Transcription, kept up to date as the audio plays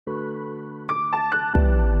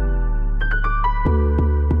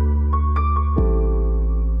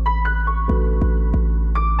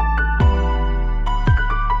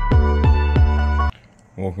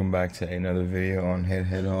Welcome back to another video on head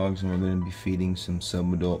hogs, and we're going to be feeding some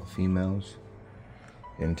subadult females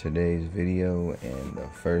in today's video. And the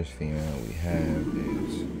first female we have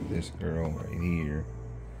is this girl right here,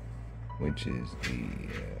 which is the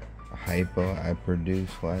hypo I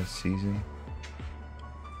produced last season.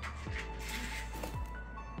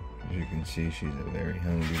 As you can see, she's a very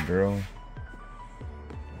hungry girl.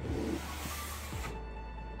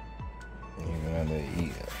 Even though they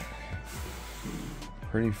eat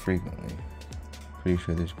pretty frequently. Pretty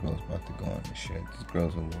sure this girl's about to go in the shed. This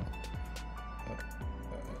girl's a little,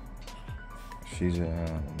 she's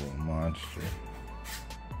a little monster.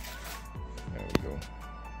 There we go.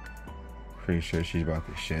 Pretty sure she's about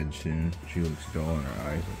to shed soon. She looks dull and her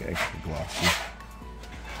eyes look extra glossy.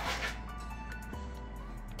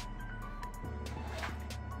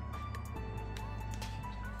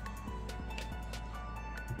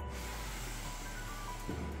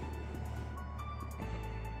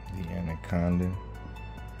 The anaconda,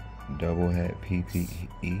 double head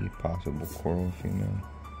PPE, possible coral female.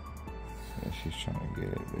 Yeah, she's trying to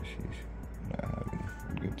get it, but she's not having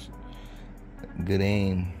good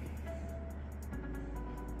aim.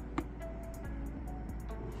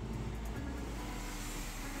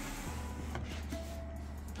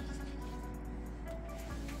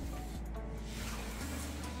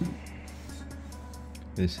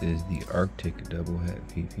 This is the Arctic double head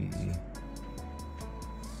PPE.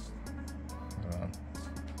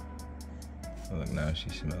 Look, now she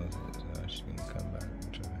smells it, so she's gonna come back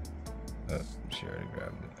and try. Oh, she already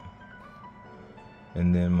grabbed it.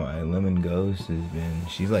 And then my lemon ghost has been,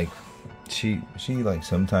 she like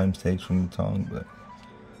sometimes takes from the tongue, but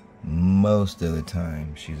most of the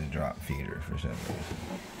time she's a drop feeder for some reason.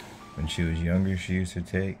 When she was younger, she used to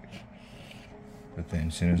take, but then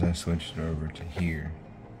as soon as I switched her over to here,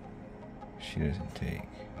 she doesn't take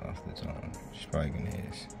off the tongue. She's probably gonna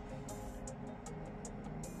hiss.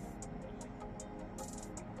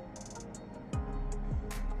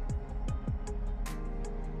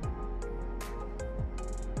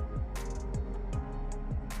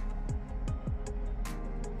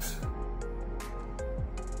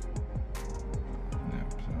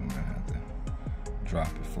 Drop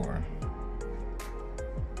it for her.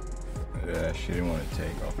 Yeah, she didn't want to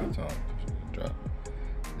take off the tongue. Drop.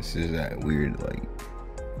 This is that weird, like,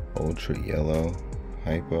 ultra yellow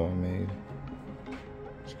hypo I made.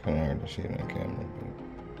 It's kind of hard to see it on camera,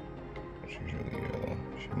 but she's really yellow.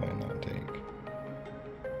 She might not take.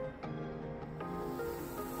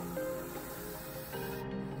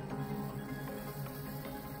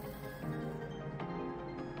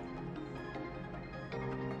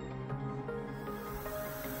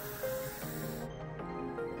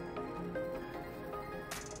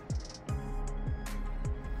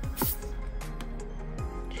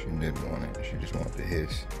 She didn't want it. She just wanted to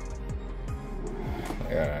hiss.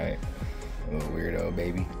 Like, alright. A little weirdo,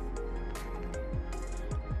 baby.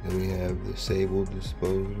 Then we have the sable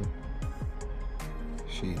disposal.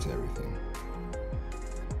 She eats everything.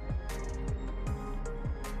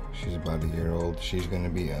 She's about a year old. She's going to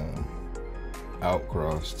be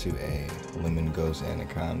outcrossed to a lemon ghost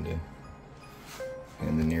anaconda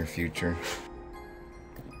in the near future.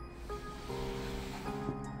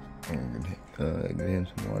 Again,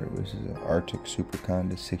 some water. This is an Arctic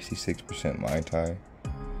Superconda, 66% Mai Tai,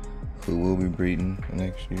 who will be breeding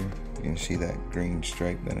next year. You can see that green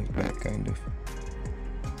stripe down his back, kind of.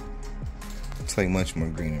 It's like much more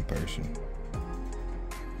green in person.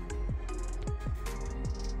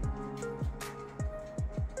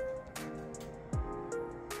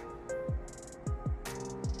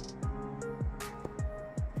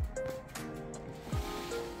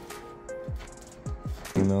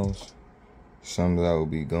 Females. Some that will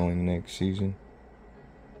be going next season.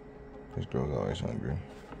 This girl's always hungry.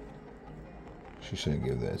 She shouldn't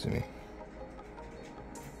give that to me.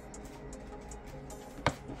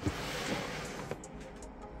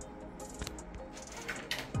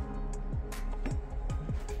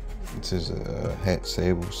 This is a het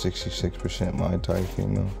sable, 66% Mai Tai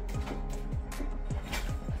female.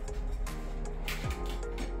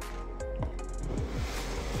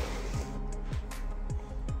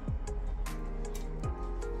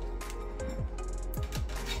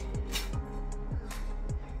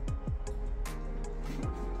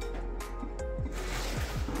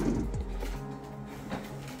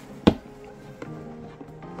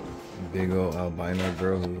 Big old albino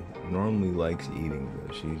girl who normally likes eating,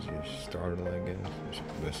 but she's just startled, I guess.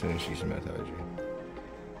 But as soon as she smells hygiene,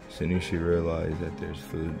 as soon as she realizes that there's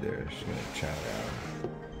food there, she's gonna chow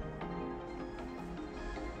down.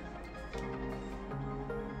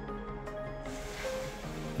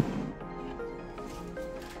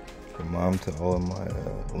 mom to all of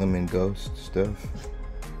my lemon ghost stuff.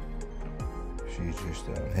 She's just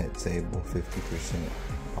het table, 50%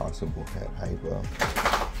 possible het hypo.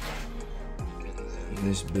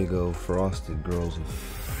 This big old frosted girl's a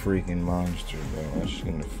freaking monster, bro. She's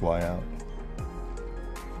gonna fly out.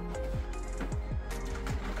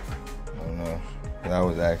 I don't know. That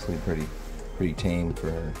was actually pretty tame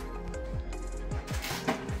for her.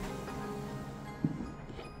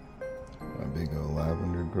 My big old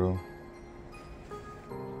lavender girl.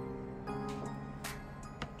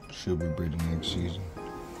 She'll be breeding next season.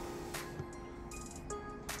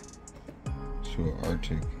 She'll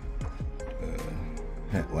Arctic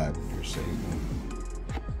het lavender sable.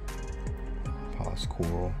 Pos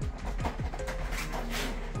coral.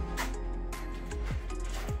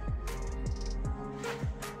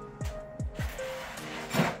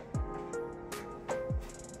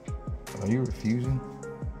 Are you refusing?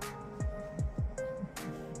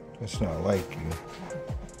 That's not like you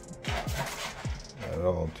at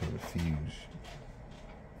all to refuse.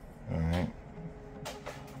 Alright.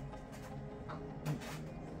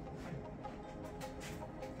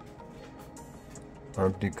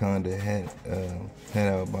 Arctic Conda het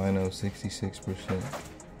albino 66%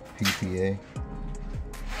 PPA.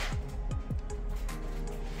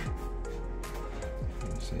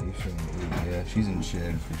 Yeah, she's in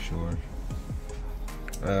shed for sure.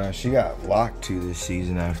 She got locked to this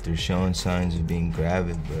season after showing signs of being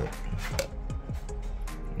gravid, but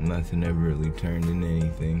nothing ever really turned into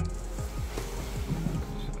anything.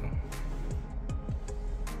 So.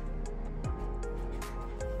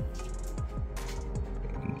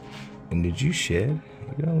 And did you shed?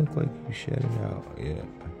 You don't look like you shed it out. Yeah.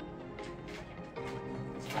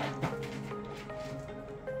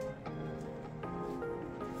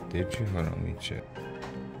 Did you? Hold on, let me check.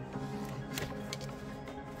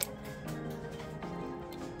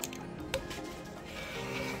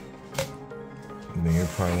 And then you're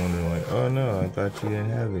probably wondering like, oh no, I thought you didn't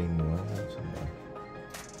have any more.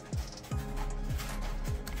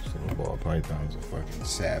 This little ball python's a fucking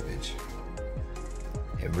savage.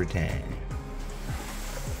 Every time.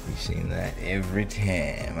 You've seen that every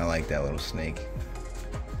time. I like that little snake.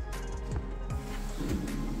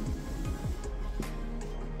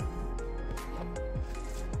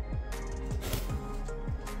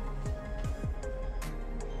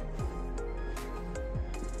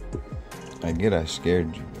 I get I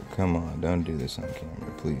scared you, but come on, don't do this on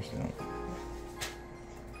camera, please don't.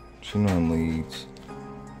 She normally eats.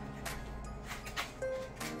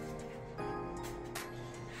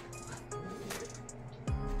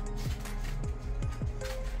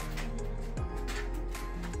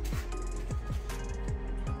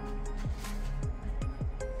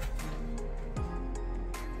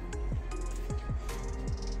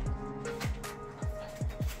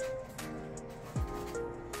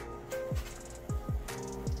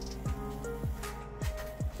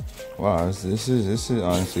 Wow, this is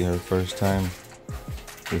honestly her first time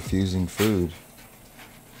refusing food.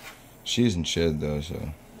 She isn't shed though, so.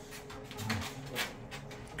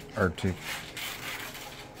 Arctic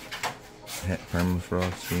het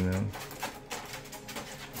permafrost female.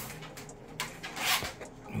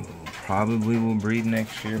 Probably will breed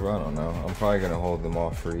next year, but I don't know. I'm probably gonna hold them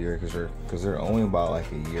off for a year because they're only about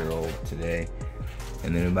like a year old today,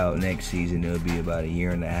 and then about next season it'll be about a year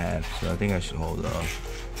and a half. So I think I should hold off.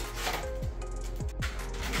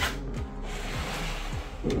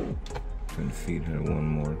 Gonna feed her one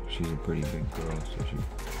more. She's a pretty big girl, so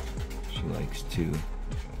she likes two.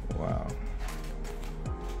 Wow.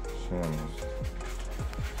 So,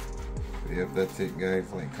 yep, that's it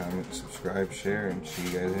guys. Like, comment, subscribe, share, and see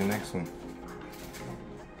you guys in the next one.